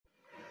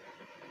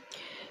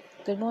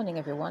Good morning,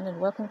 everyone, and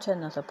welcome to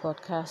another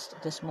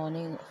podcast this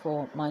morning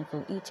for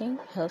mindful eating,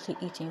 healthy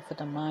eating for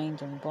the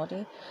mind and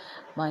body.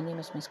 My name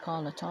is Miss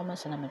Carla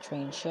Thomas, and I'm a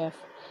trained chef.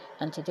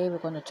 And today we're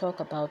going to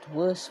talk about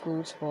worst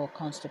foods for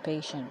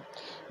constipation.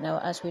 Now,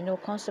 as we know,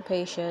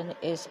 constipation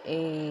is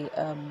a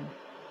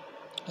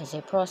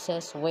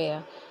process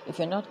where if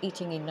you're not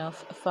eating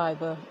enough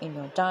fiber in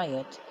your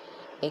diet,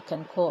 it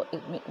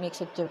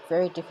makes it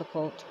very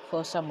difficult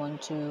for someone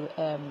to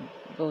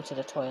go to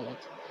the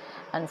toilet.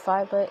 And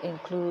fiber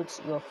includes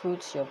your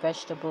fruits, your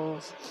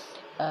vegetables,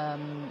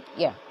 and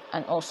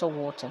also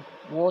water.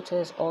 Water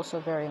is also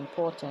very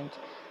important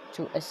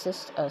to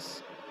assist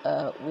us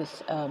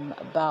with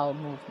bowel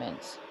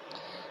movements.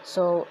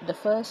 So the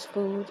first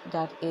food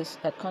that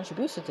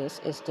contributes to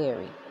this is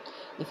dairy.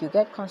 If you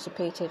get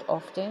constipated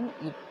often,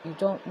 you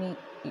don't need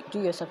you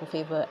do yourself a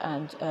favor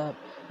and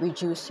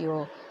reduce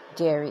your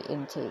dairy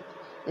intake.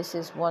 This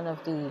is one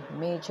of the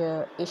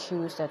major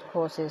issues that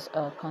causes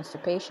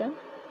constipation.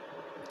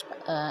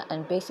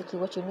 And basically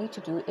what you need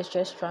to do is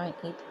just try and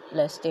eat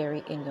less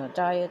dairy in your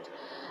diet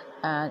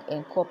and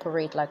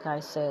incorporate, like I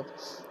said,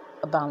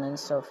 a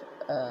balance of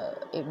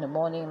in the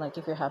morning, like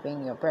if you're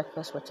having your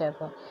breakfast,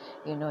 whatever,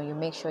 you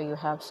make sure you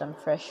have some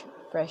fresh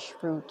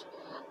fruit,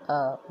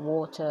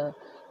 water,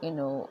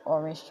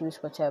 orange juice,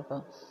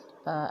 whatever,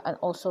 and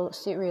also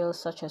cereals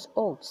such as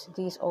oats.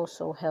 These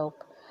also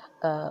help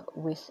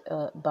with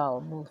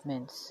bowel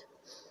movements.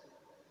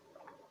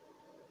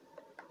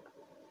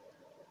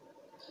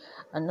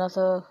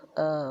 Another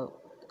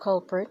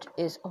culprit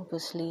is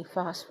obviously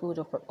fast food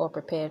or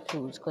prepared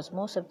foods, because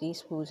most of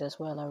these foods as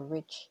well are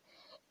rich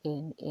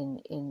in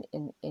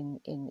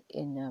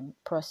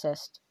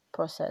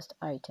processed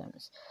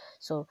items.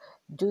 So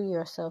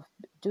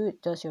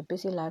does your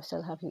busy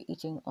lifestyle have you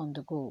eating on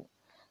the go?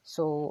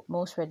 So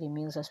most ready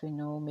meals, as we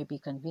know, may be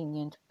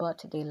convenient,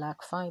 but they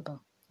lack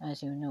fiber,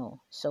 as you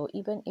know. So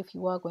even if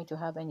you are going to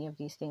have any of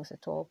these things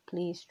at all,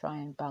 please try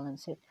and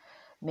balance it.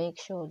 Make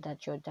sure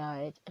that your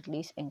diet at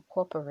least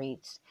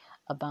incorporates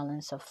a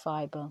balance of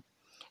fiber,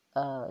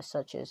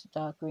 such as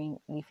dark green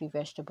leafy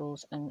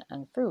vegetables and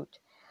fruit.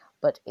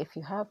 But if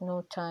you have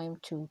no time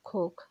to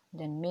cook,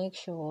 then make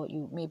sure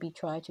you maybe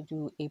try to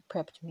do a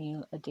prepped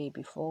meal a day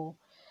before,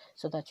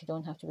 so that you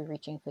don't have to be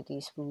reaching for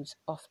these foods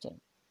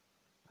often.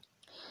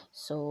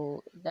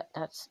 So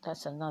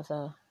that's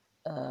another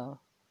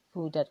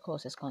food that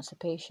causes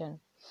constipation.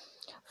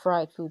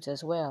 Fried foods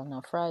as well.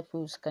 Now, fried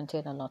foods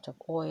contain a lot of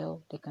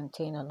oil. They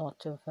contain a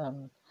lot of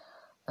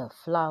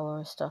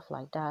flour, stuff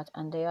like that,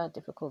 and they are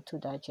difficult to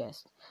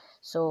digest.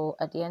 So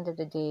at the end of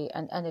the day,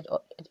 and it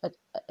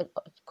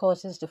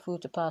causes the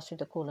food to pass through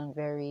the colon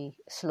very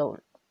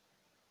slowly.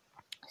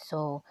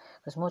 So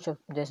because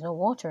there's no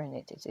water in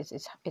it,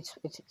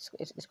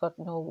 it's got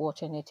no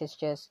water in it. It's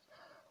just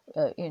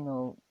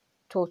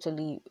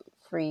totally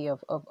free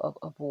of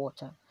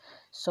water.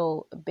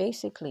 So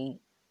basically,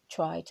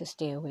 try to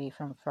stay away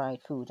from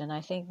fried food. And I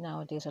think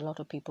nowadays a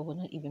lot of people will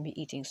not even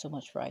be eating so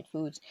much fried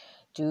foods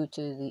due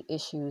to the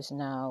issues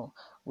now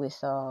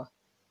with our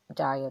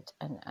diet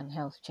and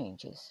health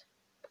changes.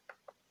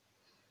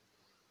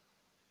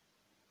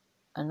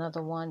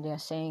 Another one they're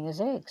saying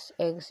is eggs.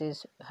 Eggs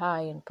is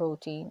high in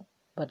protein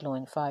but low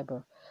in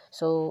fiber.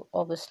 So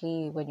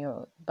obviously when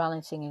you're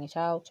balancing it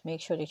out,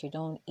 make sure that you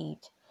don't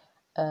eat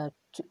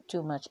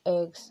too much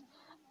eggs,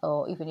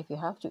 or even if you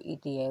have to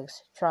eat the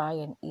eggs, try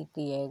and eat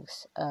the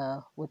eggs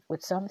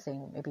with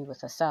something, maybe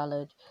with a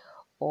salad,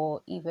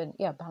 or even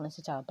balance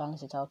it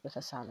out with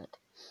a salad.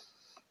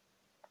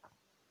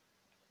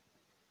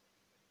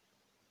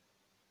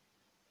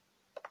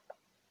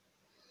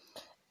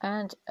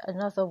 And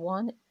another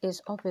one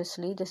is,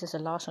 obviously, this is the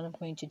last one I'm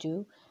going to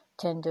do,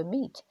 tender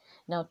meat.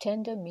 Now,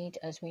 tender meat,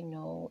 as we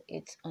know,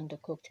 it's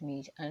undercooked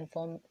meat. And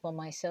for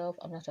myself,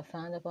 I'm not a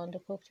fan of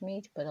undercooked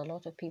meat, but a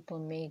lot of people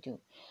may do.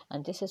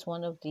 And this is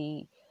one of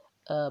the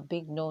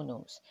big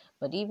no-nos.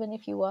 But even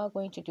if you are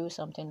going to do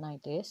something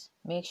like this,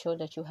 make sure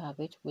that you have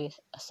it with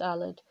a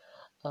salad,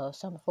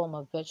 some form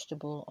of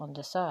vegetable on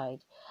the side,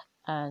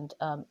 and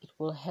it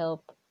will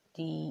help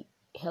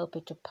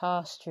it to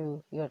pass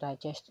through your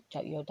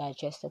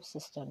digestive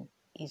system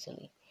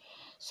easily.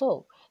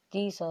 So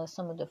these are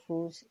some of the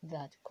foods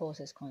that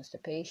causes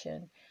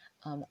constipation.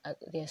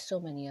 There are so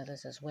many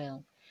others as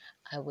well.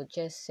 I would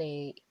just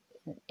say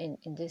in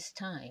this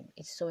time,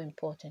 it's so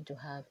important to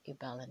have a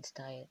balanced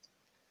diet.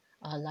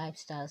 Our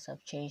lifestyles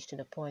have changed to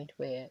the point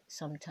where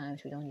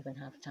sometimes we don't even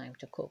have time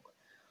to cook,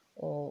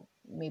 or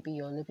maybe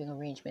your living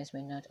arrangements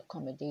may not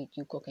accommodate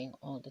you cooking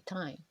all the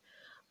time.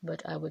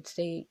 But I would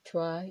say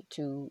try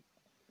to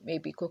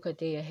maybe cook a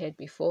day ahead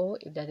before.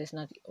 If that is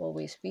not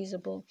always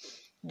feasible,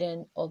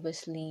 then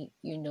obviously,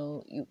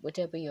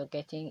 whatever you're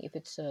getting, if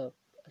it's a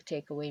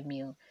takeaway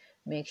meal,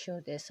 make sure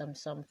there's some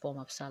form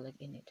of salad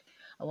in it.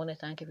 I want to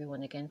thank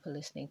everyone again for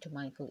listening to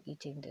Mindful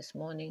Eating this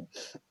morning.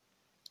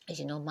 As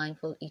you know,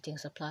 Mindful Eating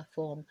is a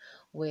platform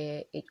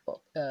where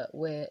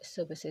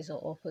services are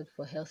offered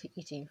for healthy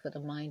eating for the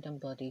mind and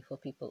body for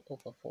people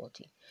over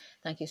 40.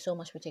 Thank you so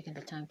much for taking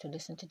the time to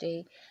listen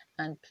today,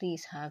 and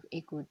please have a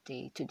good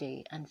day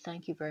today. And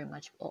thank you very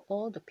much for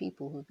all the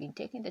people who've been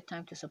taking the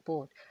time to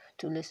support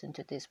to listen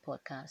to this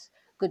podcast.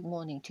 Good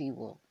morning to you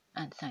all,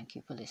 and thank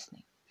you for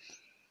listening.